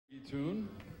tune.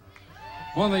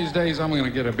 One of these days, I'm going to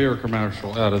get a beer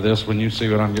commercial out of this when you see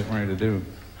what I'm getting ready to do.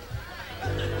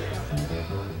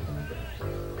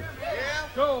 Yeah,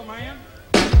 go, man.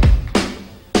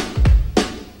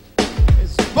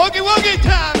 It's Boogie Woogie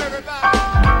time, everybody.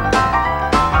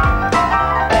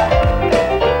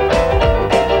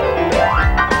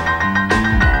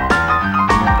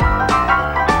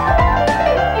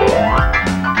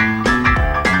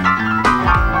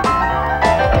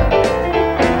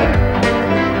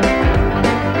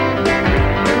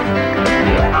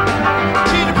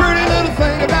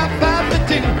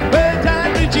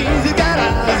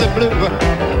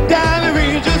 Diamond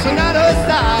ring, just another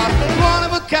star. One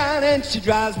of a kind and she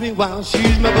drives me wild.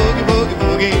 She's my boogie, boogie,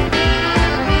 boogie.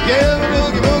 Yeah, my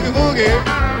boogie, boogie, boogie.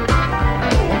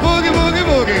 Boogie, boogie,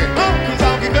 boogie. Honky,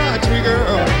 tonky country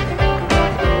girl.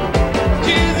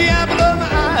 She's the apple of my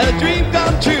eye, a dream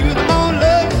come true. The more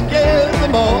love she gives, the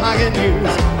more I can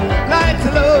use. Lights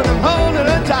alone, I'm holding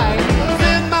her tight.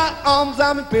 In my arms,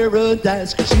 I'm in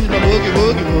paradise. 'Cause she's my boogie,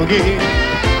 boogie, boogie.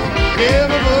 Yeah,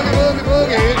 my boogie, boogie,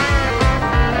 boogie.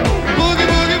 Boogie,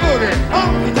 boogie, boogie.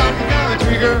 Honky, tonky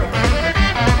country girl.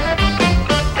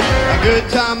 A good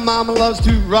time mama loves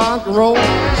to rock and roll.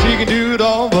 She can do it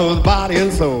all, both body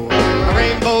and soul. A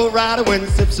rainbow rider when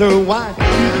the sips her wine.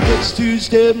 Do the rich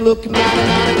two-step looking mighty,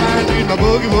 mighty fine. She's my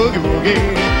boogie, boogie, boogie.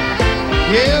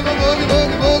 Yeah, my boogie,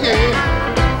 boogie, boogie.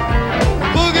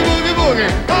 Boogie, boogie,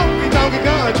 boogie. Honky, tonky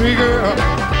country girl.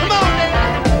 Come on, now.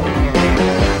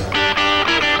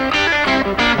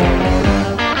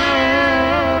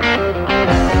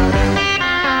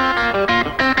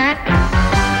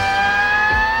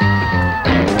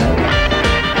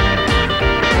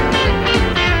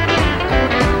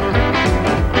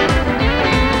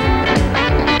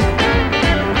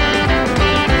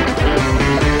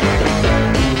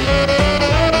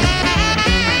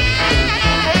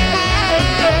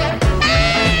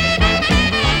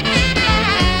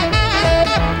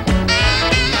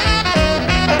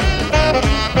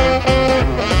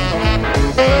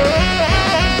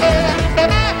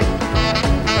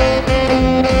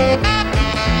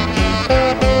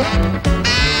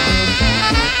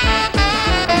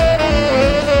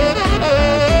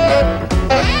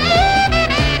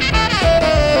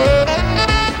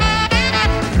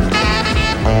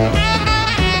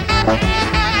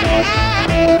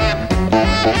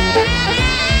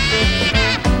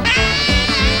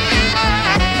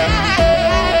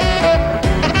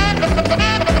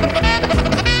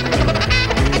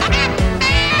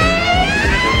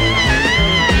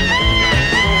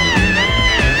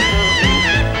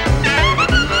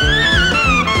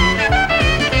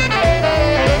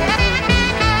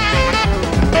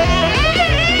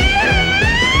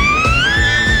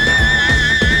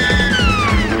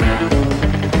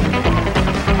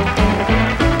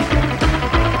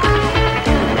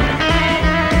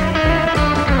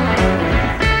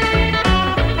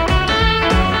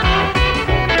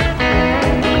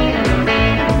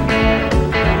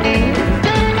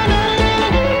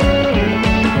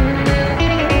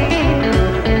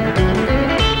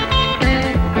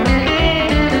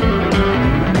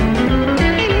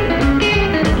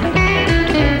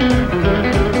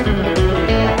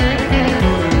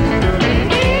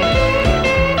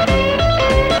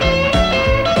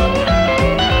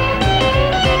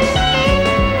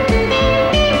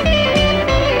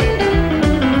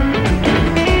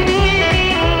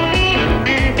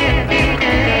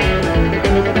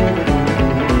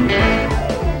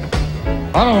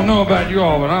 I don't know about you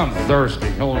all, but I'm thirsty.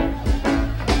 Hold on.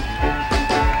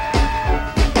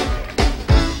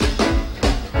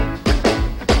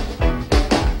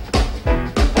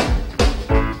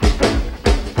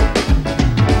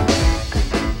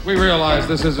 We realize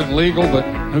this isn't legal, but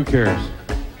who cares?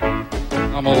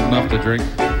 I'm old enough to drink.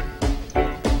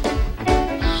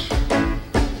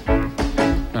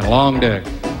 Been a long day.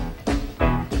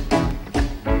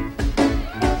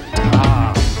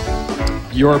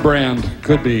 Your brand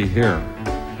could be here.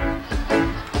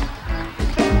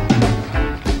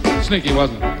 Sneaky,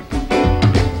 wasn't it?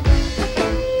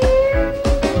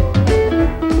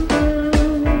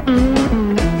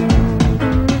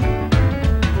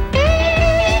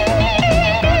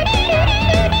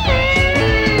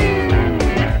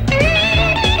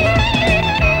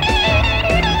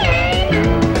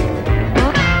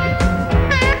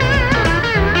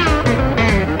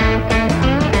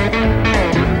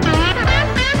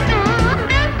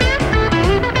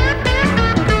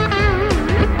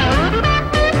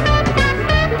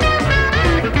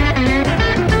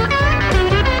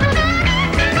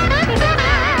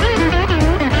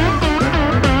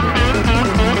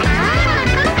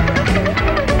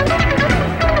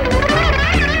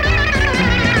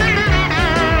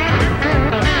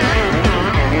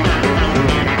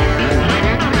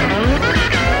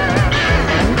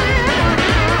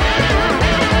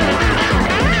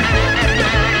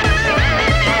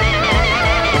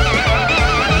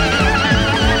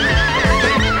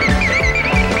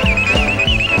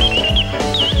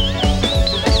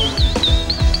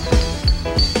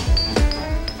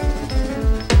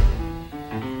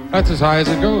 That's as high as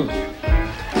it goes.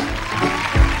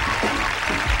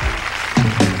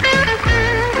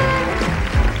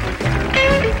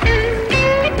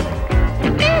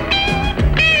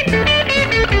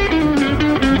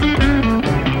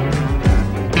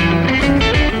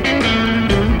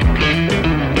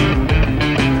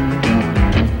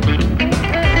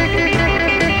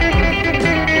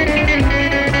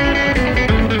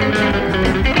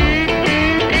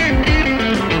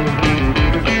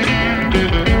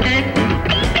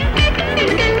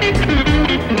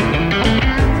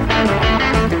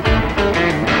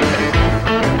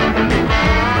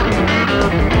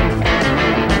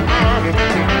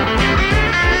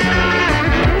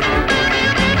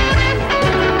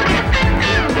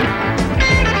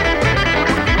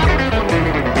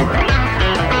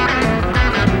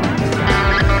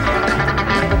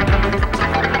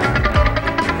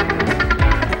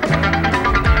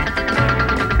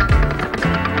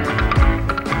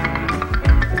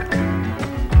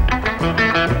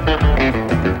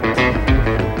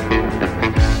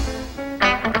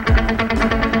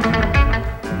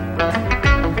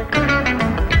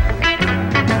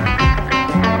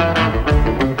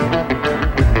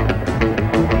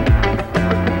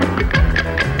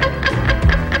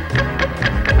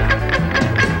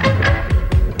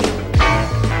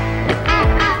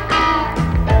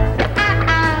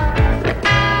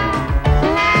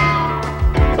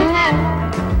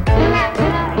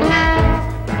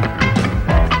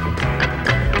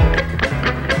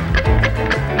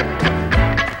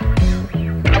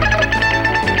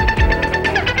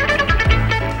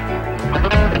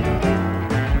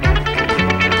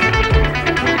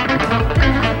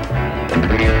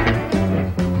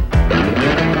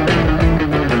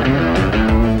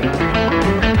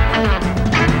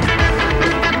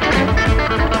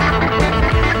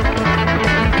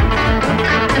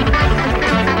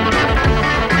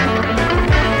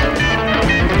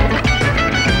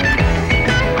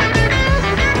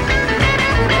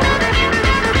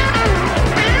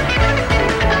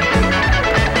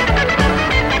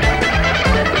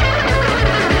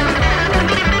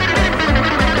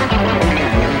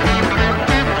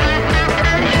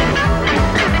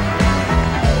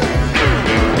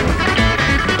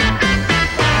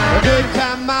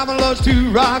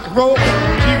 To rock and roll,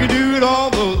 she can do it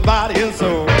all, both body and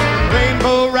soul.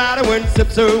 Rainbow rider when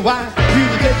sips her wine. You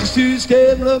can get your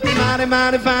two-step looking mighty,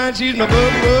 mighty fine. She's my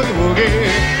boogie, boogie, boogie.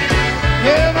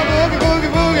 Yeah, my boogie,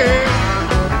 boogie, boogie.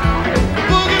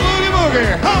 Boogie, boogie,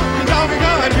 boogie. Honky, tonk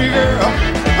country girl.